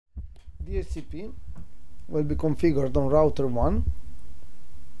Dhcp will be configured on router 1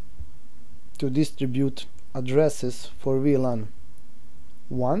 to distribute addresses for VLAN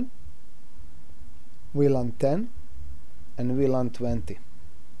 1, VLAN 10 and VLAN 20.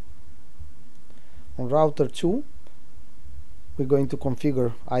 On router 2 we're going to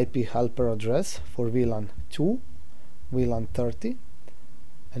configure IP helper address for VLAN 2, VLAN 30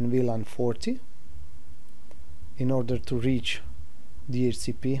 and VLAN 40 in order to reach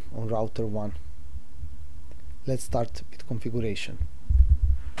Dhcp on router 1. Let's start with configuration.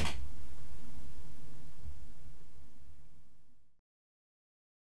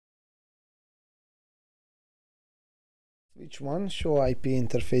 Switch 1, show IP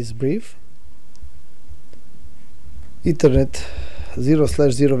interface brief. Ethernet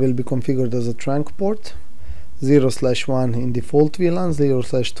 0/0 will be configured as a trunk port, 0/1 in default VLAN,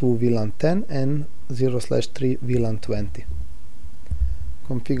 0/2 VLAN 10 and 0/3 VLAN 20.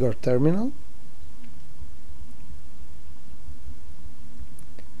 Configure terminal.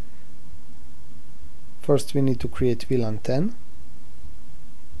 First we need to create VLAN 10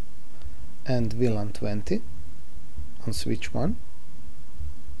 and VLAN 20 on switch 1.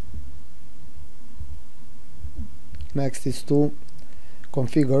 Next is to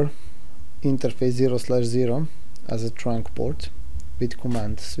configure interface 0/0 as a trunk port with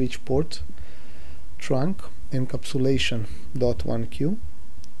command switch port trunk encapsulation .1q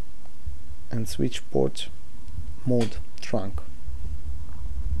and switch port mode trunk.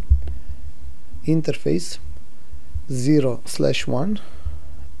 Interface 0/1,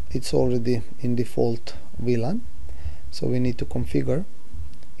 it's already in default VLAN, so we need to configure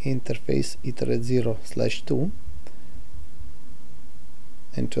interface iterate 0/2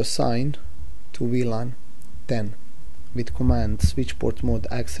 and to assign to VLAN 10 with command switch port mode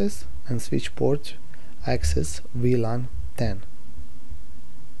access and switch port access VLAN 10.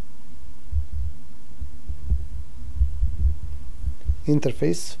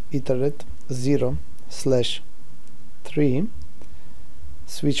 Interface iterate 0/3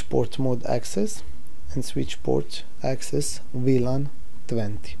 switch port mode access and switch port access VLAN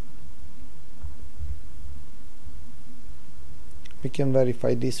 20. We can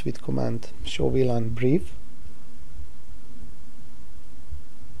verify this with command show VLAN brief.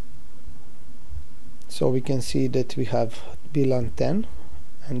 So we can see that we have VLAN 10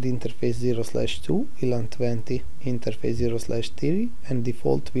 and interface 0/2, VLAN 20 interface 0/3 and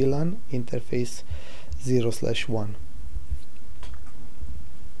default VLAN interface 0/1.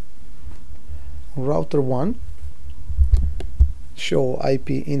 On router 1, show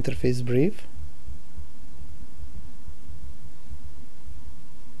IP interface brief.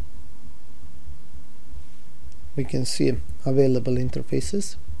 We can see available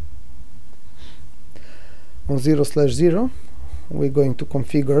interfaces. On 0/0 we're going to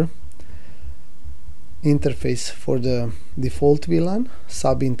configure interface for the default VLAN,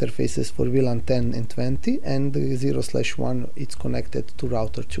 sub interfaces for VLAN 10 and 20, and the 0/1 it's connected to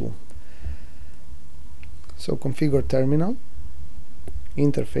router 2. So configure terminal,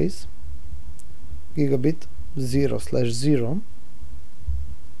 interface, gigabit 0/0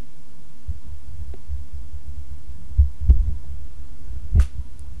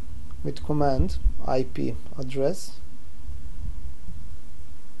 with command IP address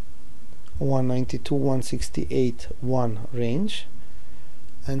 192.168.1 range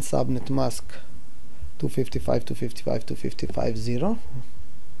and subnet mask 255.255.255.0.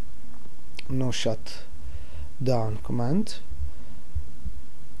 No shutdown command.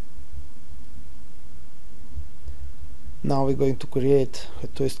 Now we're going to create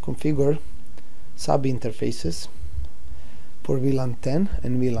configure sub interfaces for VLAN 10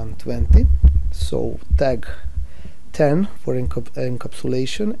 and VLAN 20. So tag 10 for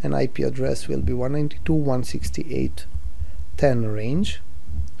encapsulation and IP address will be 192.168.10 range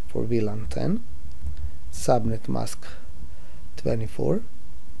for VLAN 10, subnet mask 24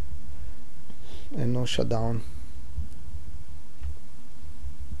 and no shutdown.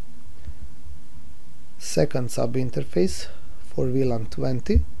 Second sub interface for VLAN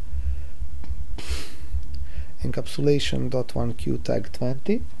 20, encapsulation.1q tag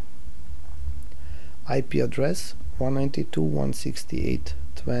 20, IP address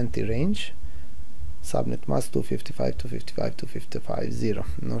 192.168.20 range, subnet mask 255.255.255.0.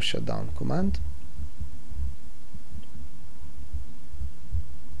 No shutdown command.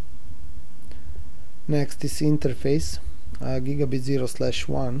 Next is interface gigabit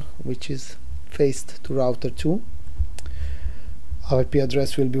 0/1, which is faced to router 2. Our IP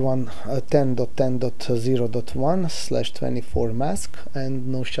address will be 10.10.0.1/24 mask and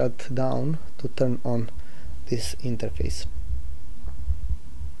no shutdown to turn on this interface.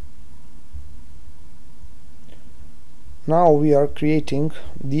 Now we are creating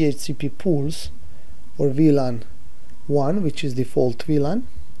DHCP pools for VLAN 1, which is default VLAN,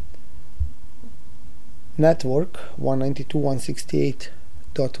 network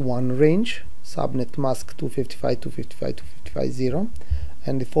 192.168.1 range, subnet mask 255.255.255.0,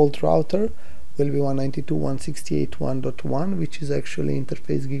 and default router will be 192.168.1.1, which is actually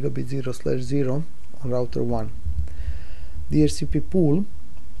interface gigabit 0/0 on router 1. DHCP pool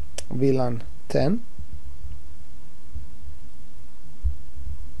VLAN 10,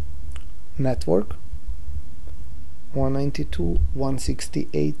 network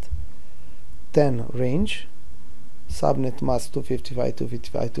 192.168.10 range, subnet mask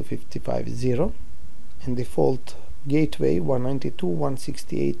 255.255.255.0, and default gateway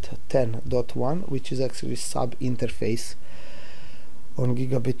 192.168.10.1, which is actually sub interface on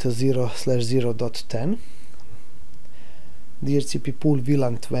gigabit 0/0.10. DHCP pool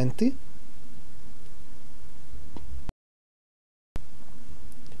VLAN 20,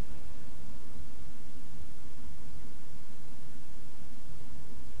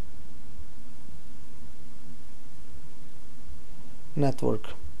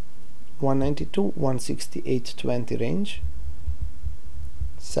 network 192.168.20 range,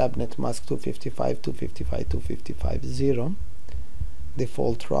 subnet mask 255.255.255.0,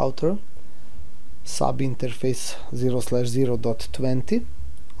 default router sub interface 0/0.20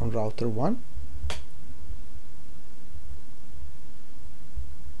 on router 1,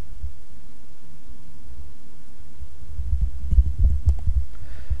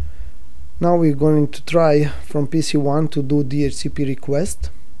 now we're going to try from PC1 to do DHCP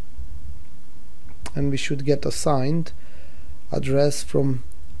request, and we should get assigned address from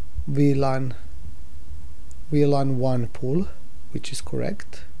VLAN 1 pool, which is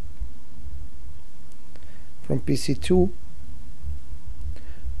correct. From PC2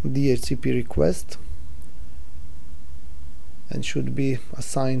 DHCP request, and should be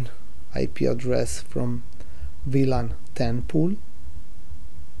assigned IP address from VLAN 10 pool,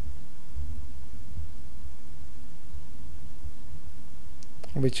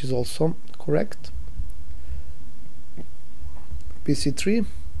 which is also correct. PC3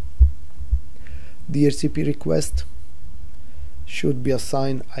 DHCP request should be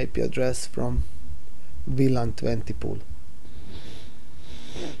assigned IP address from VLAN 20 pool,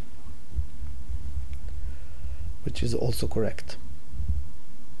 which is also correct.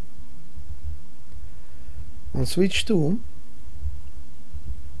 On switch 2,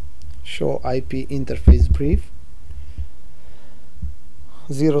 show IP interface brief.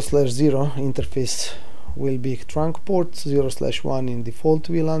 0/0 interface will be trunk port, 0/1 in default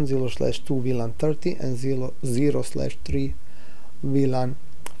VLAN, 0/2 VLAN 30, and 0/3 VLAN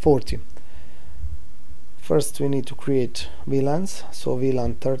 40. First we need to create VLANs, so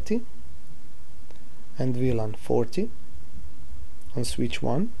VLAN 30 and VLAN 40 on switch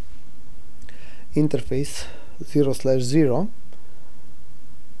 1. Interface 0/0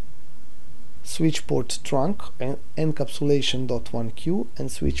 switch port trunk and encapsulation.1q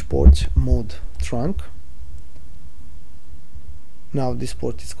and switch port mode trunk. Now this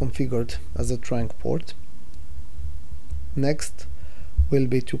port is configured as a trunk port. Next will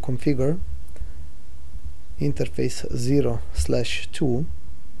be to configure interface 0/2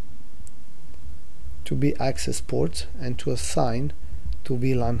 to be access port and to assign to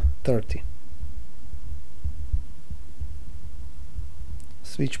VLAN 30.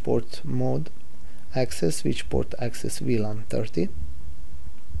 Switch port mode access, switch port access VLAN 30.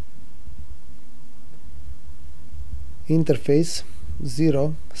 Interface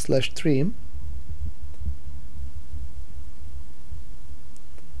 0/3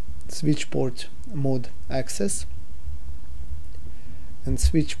 switch port mode access and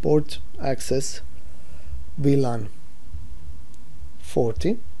switch port access VLAN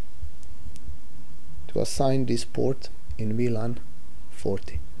 40 to assign this port in VLAN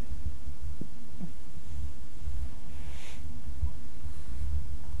 40.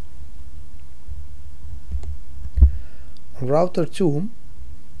 On router 2,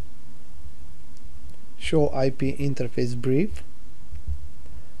 show IP interface brief.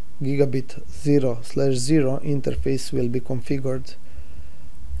 Gigabit 0/0 interface will be configured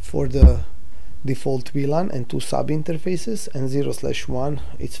for the default VLAN and two sub interfaces, and 0/1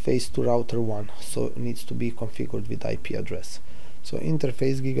 is face to router 1, so it needs to be configured with IP address. So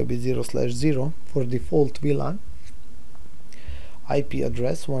interface gigabit 0/0 for default VLAN, IP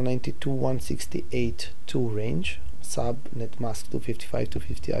address 192.168.2 range, sub net mask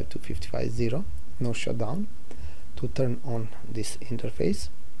 255.255.255.0, no shutdown to turn on this interface.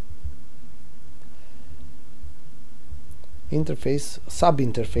 interface,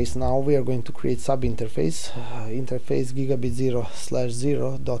 sub-interface. Now we are going to create sub-interface, interface gigabit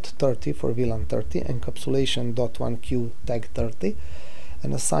 0/0.30 for VLAN 30, encapsulation .1q tag 30,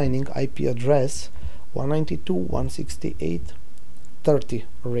 and assigning IP address 192.168.30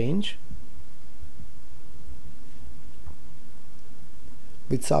 range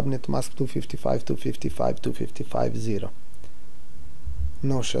with subnet mask 255.255.255.0.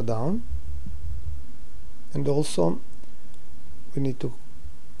 No shutdown. And also we need to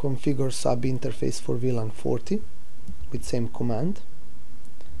configure sub-interface for VLAN 40 with same command,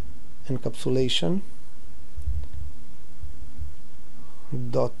 encapsulation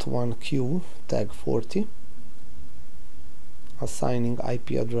 .1q tag 40, assigning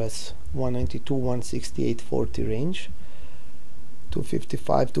IP address 192.168.40 range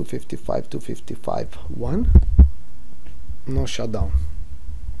 255.255.255.1. No shutdown.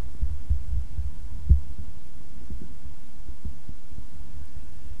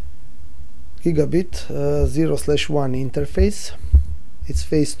 Gigabit 0/1 interface. It's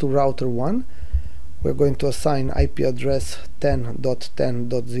face to router 1. We're going to assign IP address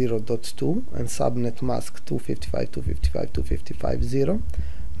 10.10.0.2 and subnet mask 255.255.255.0.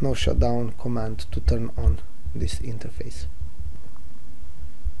 No shutdown command to turn on this interface.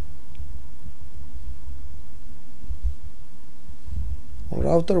 On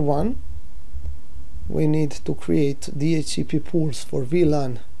router 1, we need to create DHCP pools for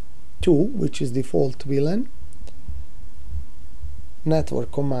VLAN 2, which is default VLAN.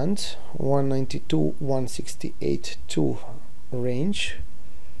 Network command 192.168.2 range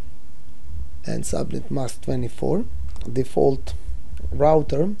and subnet mask 24. Default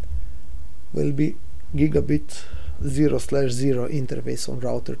router will be gigabit 0/0 interface on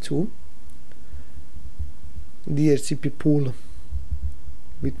router 2. DHCP pool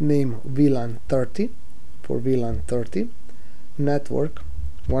with name VLAN 30 for VLAN 30. Network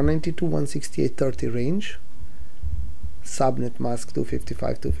 192.168.30 range, subnet mask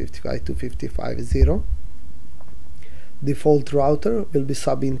 255.255.255.0. Default router will be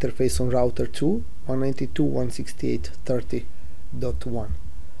sub-interface on router 2, 192.168.30.1.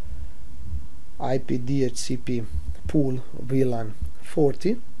 IP DHCP pool VLAN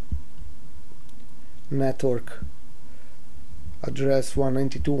 40. Network address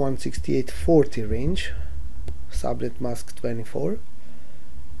 192.168.40 range, subnet mask 24.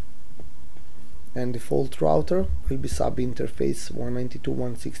 And default router will be sub-interface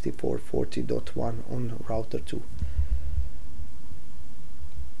 192.164.40.1 on router 2.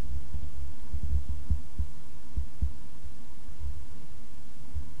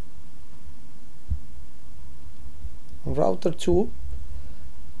 On router 2,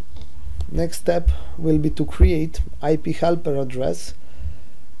 next step will be to create IP helper address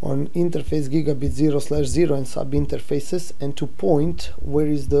on interface gigabit 0/0 and sub-interfaces, and to point where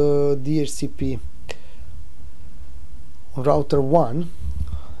is the DHCP on router 1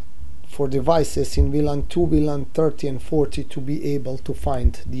 for devices in VLAN 2, VLAN 30 and 40 to be able to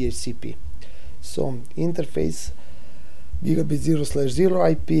find DHCP. So interface gigabit 0/0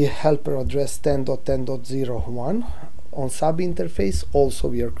 IP helper address 10.10.01. On sub-interface also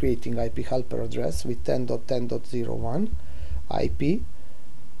we are creating IP helper address with 10.10.01 IP.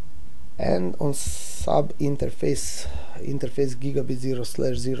 And on sub-interface, interface gigabit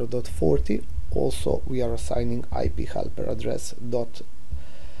 0/0.40, also we are assigning IP helper address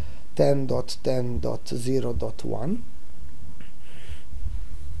 .10.10.0.1.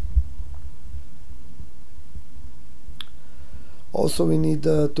 Also we need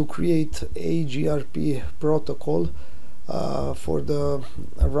to create a GRP protocol for the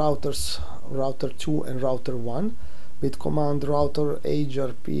routers, router 2 and router 1, with command router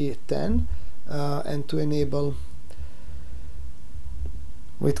agrp10 and to enable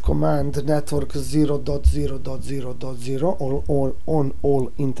with command network 0.0.0.0 on all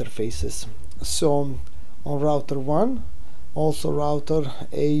interfaces. So on router 1 also router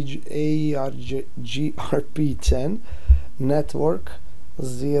agrp10 network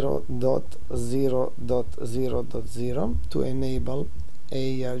 0.0.0.0 to enable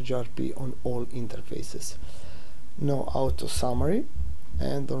agrp on all interfaces. No auto summary,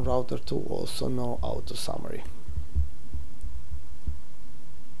 and on router 2 also no auto summary.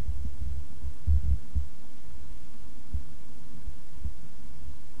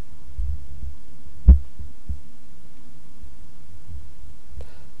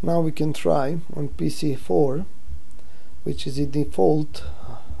 Now we can try on PC4, which is the default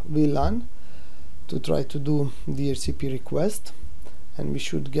VLAN, to try to do DHCP request, and we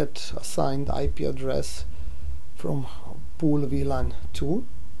should get assigned IP address from pool VLAN 2.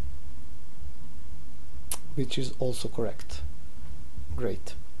 which is also correct.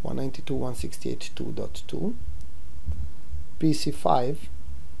 Great. 192.168.2.2. PC5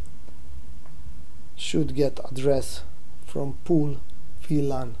 should get address from pool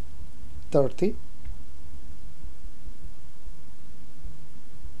VLAN 30.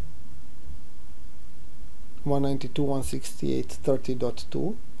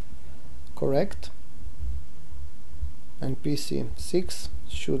 (192.168.30.2) correct, and PC6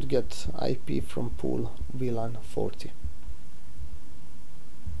 should get IP from pool VLAN 40.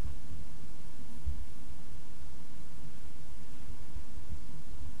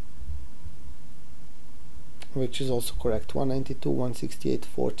 Which is also correct,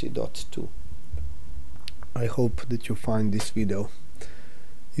 192.168.40.2. I hope that you find this video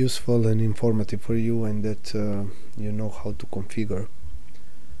useful and informative for you, and that you know how to configure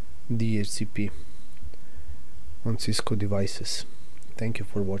Dhcp on Cisco devices. Thank you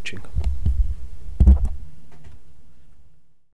for watching.